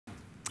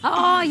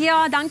Oh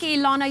ja, dankie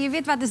Ilana. Jy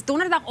weet wat, dis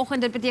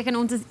donderdagoggend, dit beteken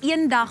ons is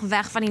een dag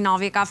weg van die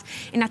naweek af.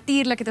 En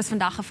natuurlik het ons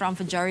vandag gevra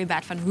vir Johry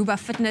Batt van HUBA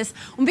Fitness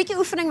om 'n bietjie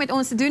oefening met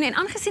ons te doen. En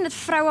aangesien dit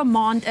vroue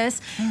maand is,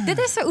 dit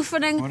is 'n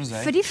oefening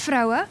vir die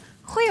vroue.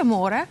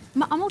 Goeiemôre,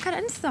 maar almal kan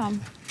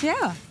instaan.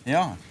 Ja.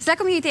 Ja. Dis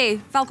lekker om hier te hê.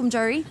 Welkom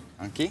Johry.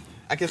 Dankie.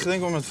 Ek het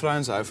gedink omdat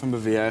vrouens hou van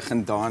beweeg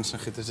en dans en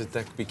goed, is dit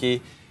 'n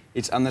bietjie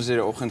iets anders in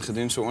die oggend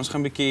gedoen. So ons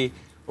gaan 'n bietjie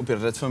op die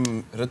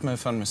ritme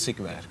van musiek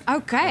werk.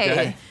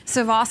 Okay.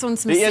 So waar's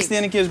ons musiek? Die eerste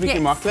ene keer is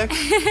bietjie maklik.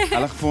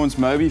 Hulle gaan vir ons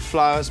Moby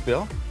Flower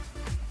speel.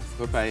 Ek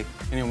hoop hy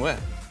kan nie hoor.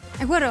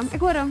 Ek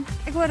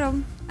hoor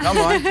hom. Kom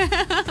aan.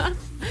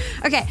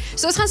 Okay,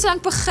 so ons gaan so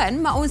lank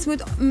begin, maar ons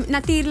moet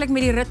natuurlik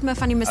met die ritme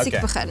van die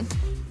musiek begin.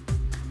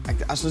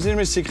 As ons nie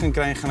musiek gaan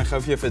kry, gaan ek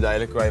gou vir jou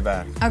verduidelik hoe hy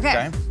werk.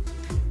 Okay.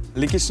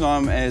 Liedjie se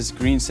naam is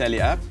Green Sally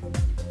Up,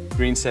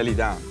 Green Sally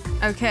Down.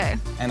 Okay.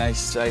 En hy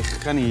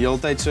gaan die hele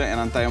tyd so en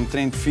dan het hy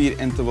omtrent 4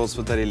 intervals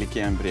wat hy die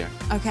liedjie inbreek.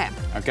 Okay.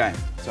 Okay.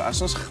 So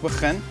as ons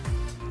begin,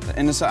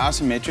 en dit is 'n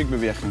asymmetric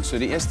beweging. So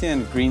die eerste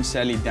een Green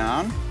Sally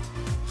Down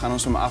gaan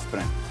ons hom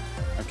afbring.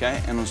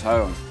 Okay? En ons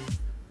hou hom.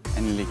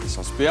 En die liedjie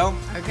sal speel.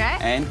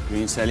 Okay. En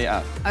Green Sally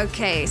Up.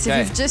 Okay, so if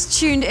you've just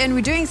tuned in,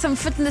 we're doing some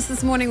fitness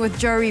this morning with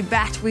Johry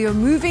Batt. We are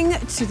moving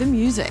to the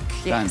music.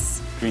 Yes. Dan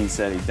Green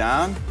Sally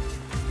Down,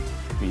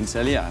 Green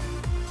Sally Up.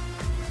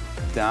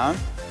 Down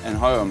en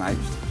hou hom.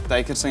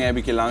 Partykeer sing jy 'n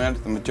bietjie langer,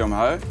 dan moet jy hom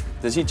hou.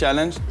 Dis die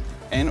challenge.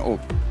 En op.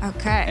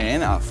 Okay.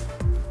 En af.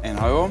 En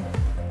hou hom.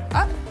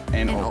 Up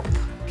en op.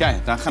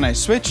 Okay, dan gaan hy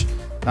switch.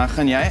 Dan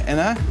gaan jy in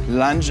 'n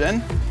lunge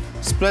in.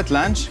 Split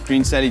lunge,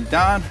 Green Sally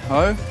down,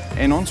 hou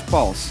en ons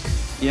puls.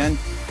 1,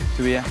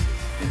 2, 3.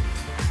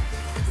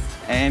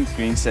 En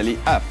Green Sally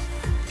up.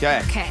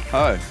 Okay.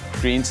 Hou,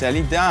 Green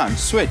Sally down,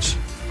 switch.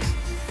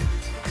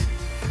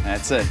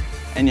 That's it.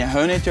 En jy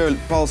hou net jou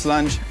puls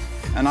lunge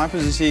in daai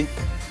posisie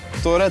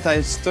totdat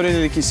die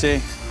liedjie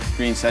sê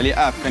Green Sally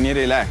up, kan jy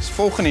relax.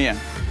 Volgende een.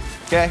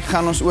 Okay,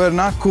 gaan ons oor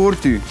na core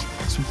toe.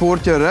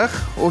 Support jou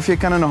rug of jy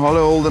kan in 'n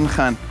hollow hold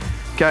gaan.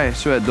 Okay,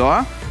 so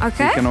daar.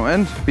 Okay. Jy kan nou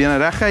in, bene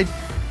reguit.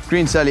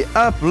 Green Sally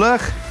up,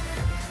 lig.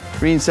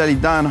 Green Sally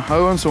down,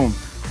 hou ons om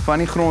van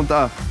die grond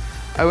af.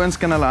 Ouens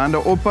kan hulle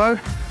hande ophou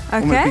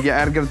om dit bietjie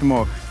erger te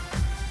maak.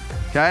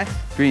 Okay,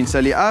 Green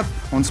Sally up,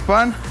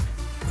 ontspan.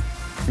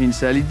 Green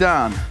Sally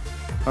down.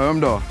 Hou hom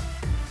daar.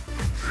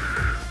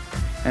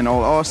 En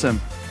all awesome.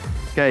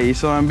 Okay, hier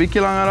sal 'n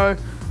bietjie langer hou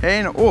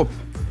en op.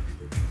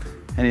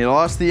 En die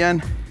laaste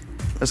een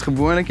is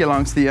gewoonlik die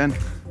langste een.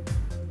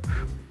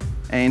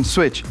 En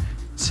switch.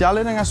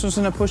 Selfde ding as ons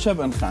in 'n push-up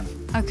ingaan.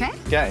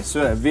 Okay,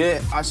 so weer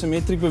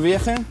asymmetric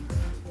beweging.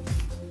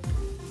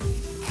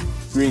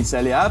 Green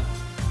Sally up.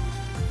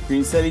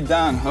 Green Sally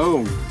down,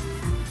 home.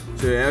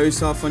 So jy hou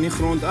jouself van die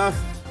grond af.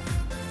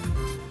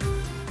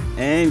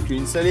 En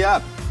Green Sally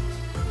up.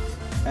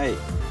 Hey,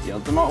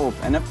 heeltemal op.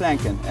 En 'n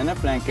plank in, en 'n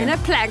plank in. In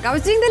 'n plank. I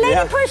was doing the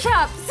lady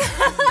push-ups.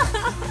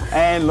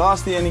 En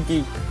laaste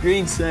enetjie,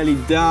 Green Sally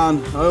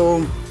down,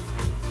 home.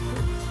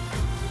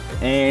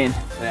 En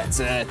that's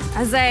it.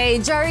 As a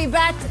Johry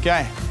Batt.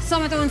 Okay.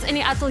 Saam met ons in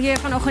die ateljee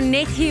vanoggend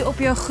net hier op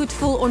jou goed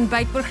voel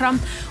ontbytprogram.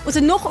 Ons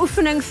het nog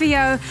oefening vir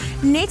jou,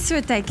 net so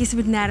tydjies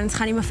moet nêrens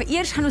gaan nie, maar vir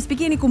eers gaan ons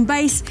bietjie in die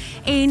kombuis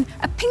en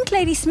 'n pink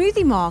lady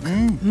smoothie maak.